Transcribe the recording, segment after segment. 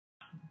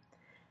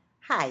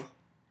Hi,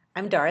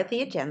 I'm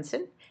Dorothea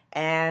Jensen,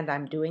 and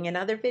I'm doing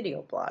another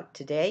video blog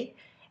today.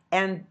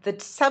 And the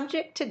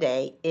subject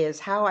today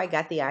is how I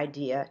got the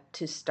idea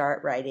to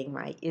start writing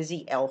my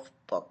Izzy Elf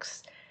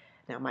books.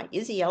 Now, my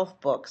Izzy Elf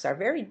books are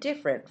very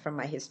different from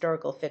my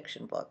historical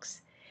fiction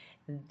books.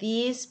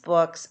 These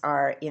books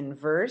are in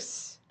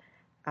verse,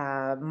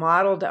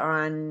 modeled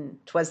on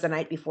 "'Twas the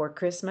Night Before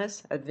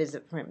Christmas," A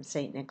Visit from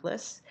St.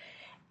 Nicholas.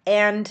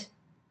 And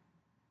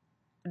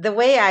the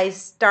way I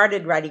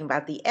started writing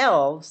about the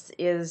elves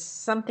is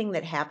something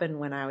that happened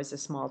when I was a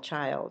small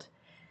child.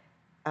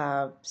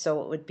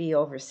 So it would be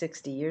over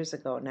 60 years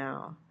ago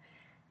now.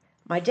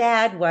 My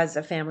dad was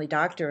a family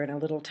doctor in a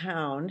little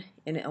town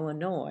in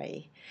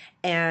Illinois,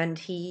 and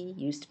he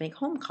used to make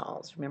home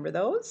calls. Remember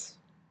those?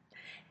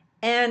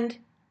 And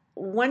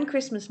one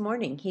Christmas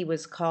morning, he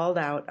was called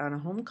out on a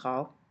home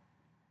call,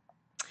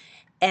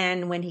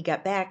 and when he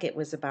got back, it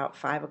was about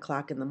 5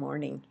 o'clock in the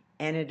morning,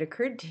 and it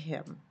occurred to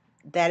him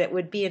that it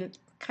would be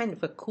kind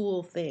of a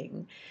cool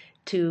thing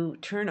to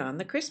turn on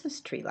the Christmas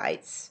tree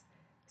lights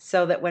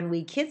so that when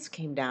we kids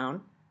came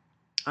down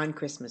on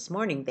Christmas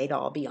morning, they'd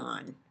all be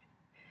on.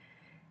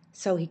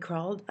 So he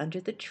crawled under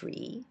the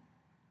tree,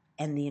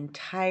 and the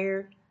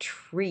entire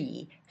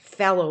tree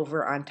fell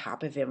over on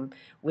top of him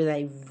with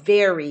a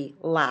very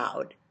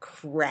loud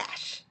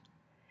crash.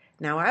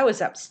 Now, I was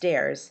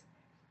upstairs.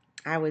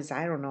 I was,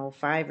 I don't know,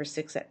 5 or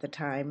 6 at the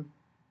time,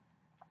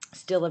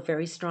 still a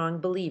very strong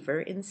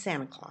believer in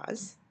Santa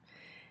Claus.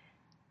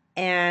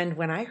 And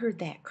when I heard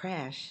that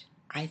crash,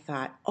 I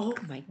thought, oh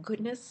my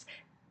goodness,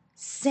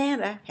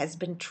 Santa has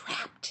been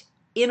trapped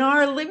in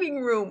our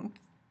living room.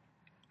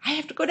 I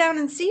have to go down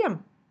and see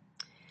him.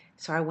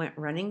 So I went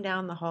running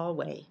down the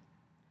hallway,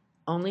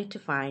 only to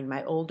find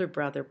my older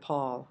brother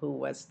Paul, who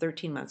was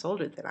 13 months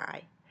older than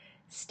I,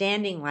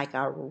 standing like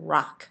a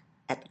rock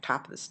at the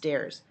top of the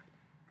stairs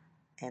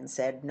and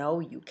said,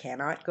 "No, you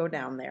cannot go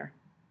down there."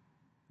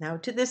 Now,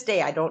 to this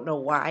day, I don't know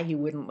why he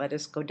wouldn't let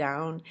us go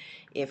down,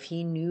 if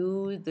he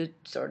knew the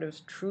sort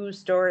of true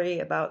story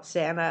about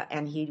Santa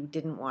and he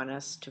didn't want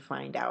us to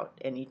find out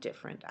any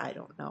different. I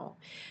don't know.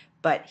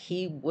 But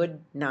he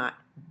would not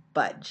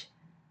budge.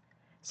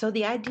 So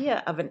the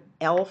idea of an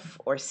elf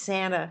or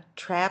Santa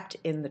trapped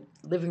in the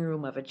living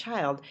room of a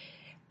child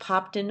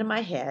popped into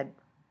my head,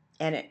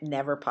 and it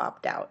never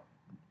popped out.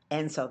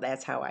 And so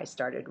that's how I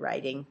started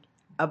writing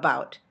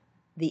about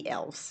the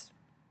elves.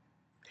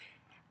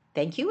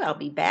 Thank you. I'll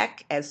be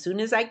back as soon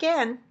as I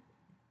can.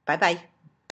 Bye-bye.